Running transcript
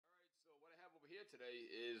here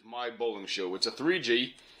today is my bowling shoe. It's a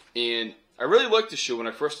 3G, and I really liked the shoe when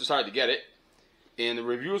I first decided to get it, and the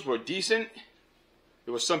reviews were decent.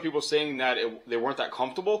 There was some people saying that they weren't that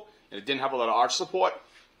comfortable, and it didn't have a lot of arch support,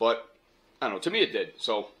 but I don't know, to me it did,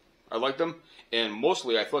 so I liked them, and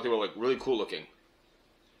mostly I thought they were like really cool looking.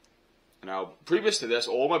 Now, previous to this,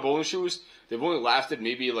 all my bowling shoes, they've only lasted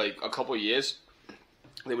maybe like a couple of years.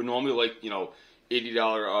 They were normally like,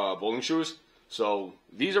 $80 bowling shoes. So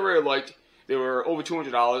these I really liked. They were over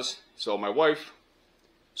 $200. So my wife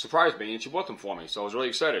surprised me and she bought them for me. So I was really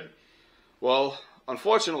excited. Well,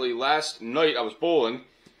 unfortunately, last night I was bowling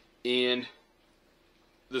and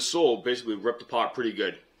the sole basically ripped apart pretty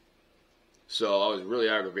good. So I was really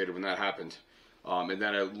aggravated when that happened. And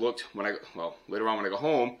then I looked later on when I got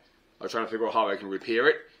home, I was trying to figure out how I can repair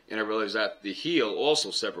it, and I realized that the heel also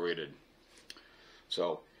separated.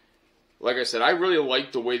 So, like I said, I really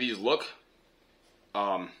like the way these look.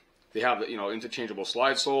 They have the, interchangeable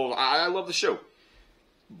slide soles. I love the shoe.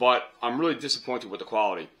 But I'm really disappointed with the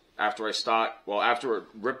quality. After it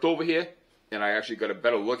ripped over here, and I actually got a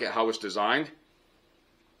better look at how it's designed,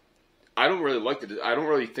 I don't really like it. I don't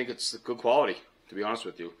really think it's good quality, to be honest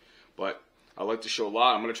with you. But I like the shoe a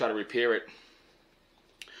lot. I'm going to try to repair it.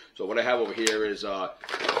 So what I have over here is,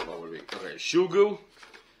 Shoe Goo.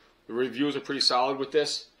 The reviews are pretty solid with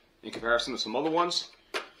this in comparison to some other ones.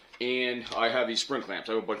 And I have these spring clamps.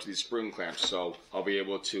 I have a bunch of these spring clamps, so I'll be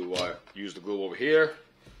able to use the glue over here,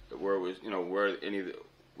 where it was,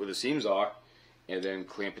 where the seams are, and then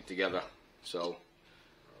clamp it together. So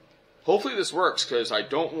hopefully this works, because I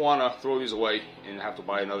don't want to throw these away and have to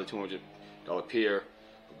buy another $200 pair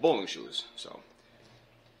of bowling shoes. So,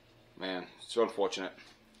 man, it's so unfortunate.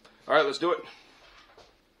 Alright, let's do it.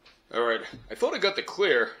 Alright, I thought I got the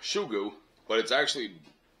clear shoe goo, but it's actually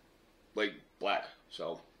like black,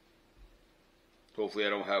 so hopefully I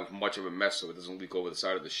don't have much of a mess so it doesn't leak over the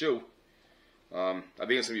side of the shoe. I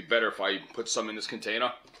think it's going to be better if I put some in this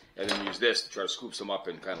container and then use this to try to scoop some up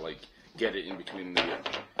and kind of like get it in between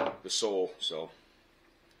the sole. So,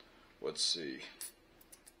 let's see.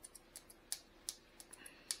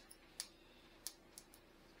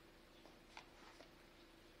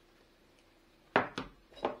 I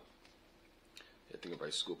think if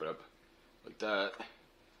I scoop it up like that,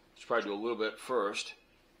 let's probably do a little bit first.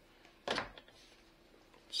 Let's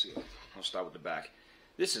see, I'll start with the back.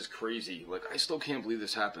 This is crazy. Like, I still can't believe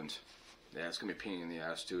this happened. Yeah, it's gonna be a pain in the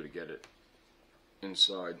ass too to get it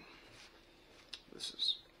inside.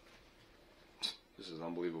 This is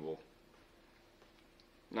unbelievable.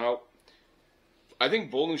 Now, I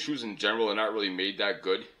think bowling shoes in general are not really made that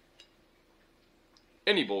good.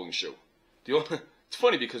 Any bowling shoe. It's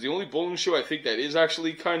funny because the only bowling shoe I think that is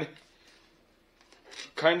actually kind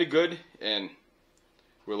of good and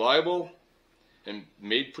reliable and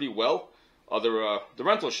made pretty well are the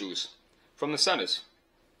rental shoes from the centers.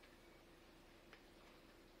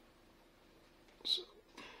 So,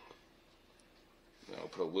 I'll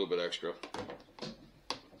put a little bit extra. I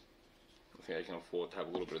think I can afford to have a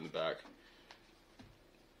little bit in the back.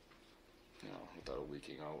 Without it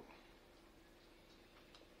leaking out.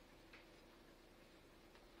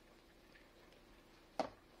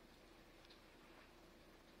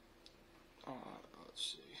 Let's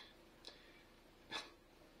see.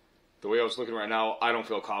 The way I was looking right now, I don't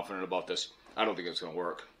feel confident about this. I don't think it's going to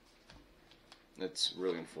work. It's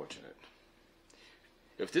really unfortunate.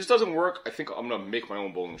 If this doesn't work, I think I'm going to make my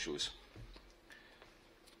own bowling shoes.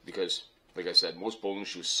 Because, like I said, most bowling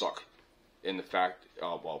shoes suck in the fact,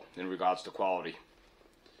 in regards to quality.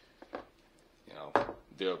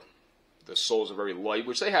 The soles are very light,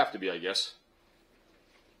 which they have to be, I guess,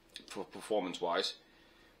 for performance-wise.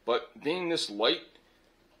 But being this light,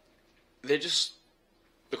 it just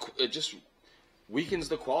weakens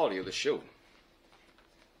the quality of the shoe.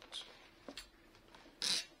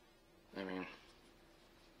 I mean,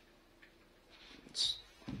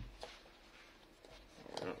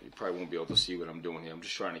 you probably won't be able to see what I'm doing here. I'm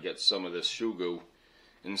just trying to get some of this shoe goo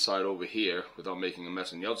inside over here without making a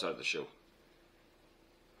mess on the outside of the shoe.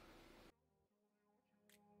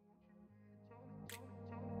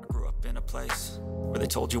 I grew up in a place where they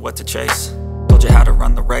told you what to chase, told you how to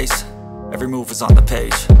run the race. Every move was on the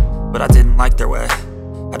page, but I didn't like their way.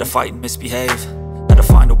 Had to fight and misbehave, had to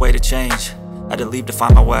find a way to change, had to leave to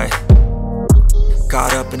find my way.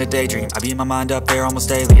 Caught up in a daydream, I beat my mind up there almost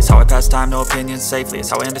daily. It's how I pass time, no opinions safely. It's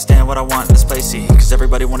how I understand what I want in this place, see. Cause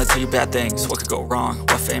everybody wanna tell you bad things, what could go wrong,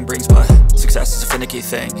 what fame brings. But success is a finicky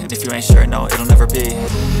thing, and if you ain't sure, no, it'll never be.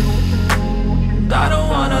 I don't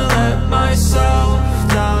wanna let myself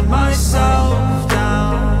down, myself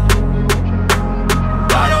down.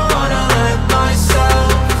 I don't wanna let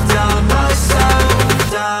myself down, myself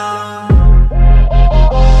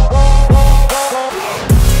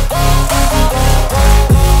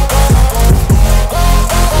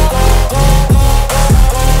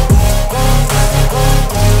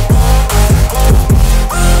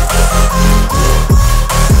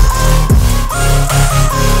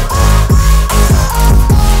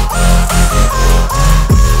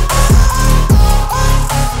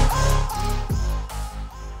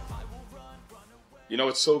You know,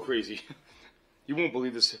 it's so crazy. You won't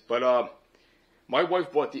believe this, but my wife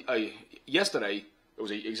bought the yesterday. It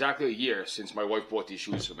was exactly a year since my wife bought these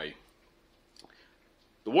shoes for me.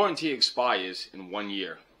 The warranty expires in 1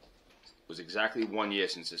 year. It was exactly 1 year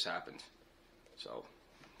since this happened. So,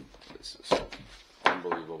 this is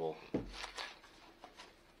unbelievable.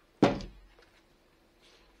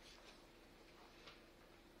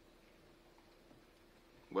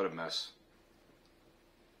 What a mess.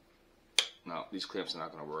 No, these clamps are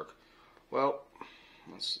not going to work. Well,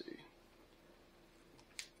 let's see.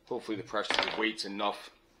 Hopefully the pressure of the weight's enough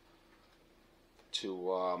to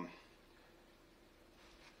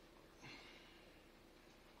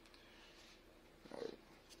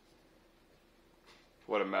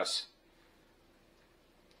what a mess.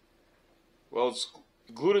 Well, it's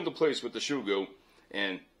glued into place with the shoe glue,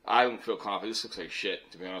 and I don't feel confident. This looks like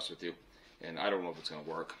shit, to be honest with you, and I don't know if it's going to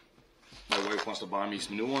work. My wife wants to buy me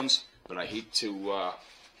some new ones, but I hate to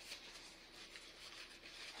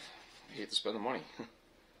spend the money.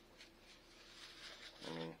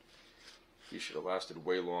 I mean, these should have lasted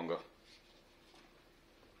way longer.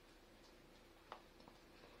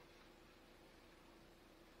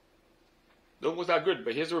 Don't look that good,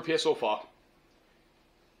 but here's the repair so far.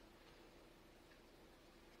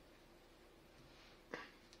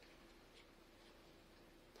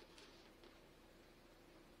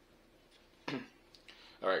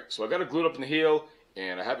 Alright, so I got it glued up in the heel,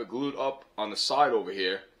 and I have it glued up on the side over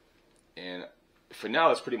here, and for now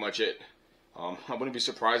that's pretty much it. I wouldn't be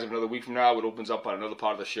surprised if another week from now it opens up on another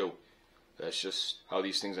part of the shoe. That's just how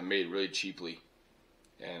these things are made, really cheaply.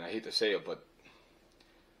 And I hate to say it, but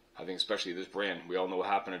I think especially this brand, we all know what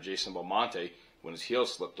happened to Jason Belmonte when his heel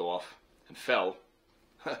slipped off and fell.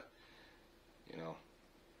 You know,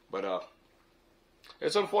 but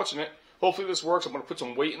it's unfortunate. Hopefully this works. I'm gonna put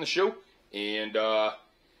some weight in the shoe, and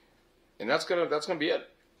that's gonna be it.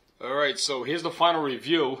 All right, so here's the final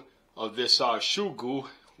review of this shoe glue.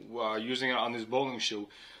 Using it on this bowling shoe.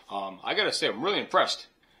 I gotta say, I'm really impressed.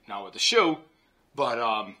 Not with the shoe,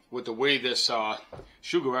 but with the way this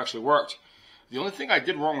shoe glue actually worked. The only thing I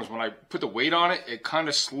did wrong was when I put the weight on it, it kind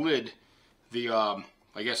of slid the,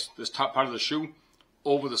 I guess, this top part of the shoe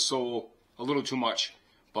over the sole a little too much.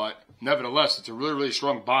 But nevertheless, it's a really, really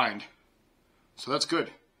strong bind. So that's good.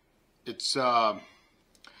 It's been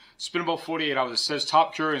about 48 hours. It says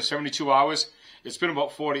top cure in 72 hours. It's been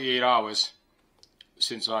about 48 hours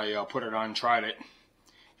since I put it on and tried it,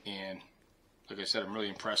 and like I said, I'm really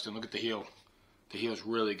impressed. And look at the heel. The heel is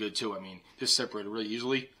really good too. I mean, this separated really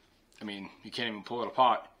easily. I mean, you can't even pull it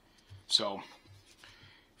apart. So,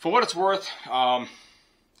 for what it's worth, I'm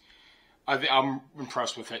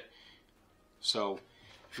impressed with it. So,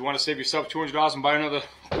 if you want to save yourself $200 and buy another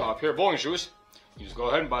pair of bowling shoes, you just go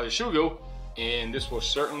ahead and buy the shoe glue, and this will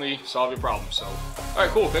certainly solve your problem. So, all right,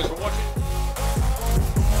 cool. Thanks for watching.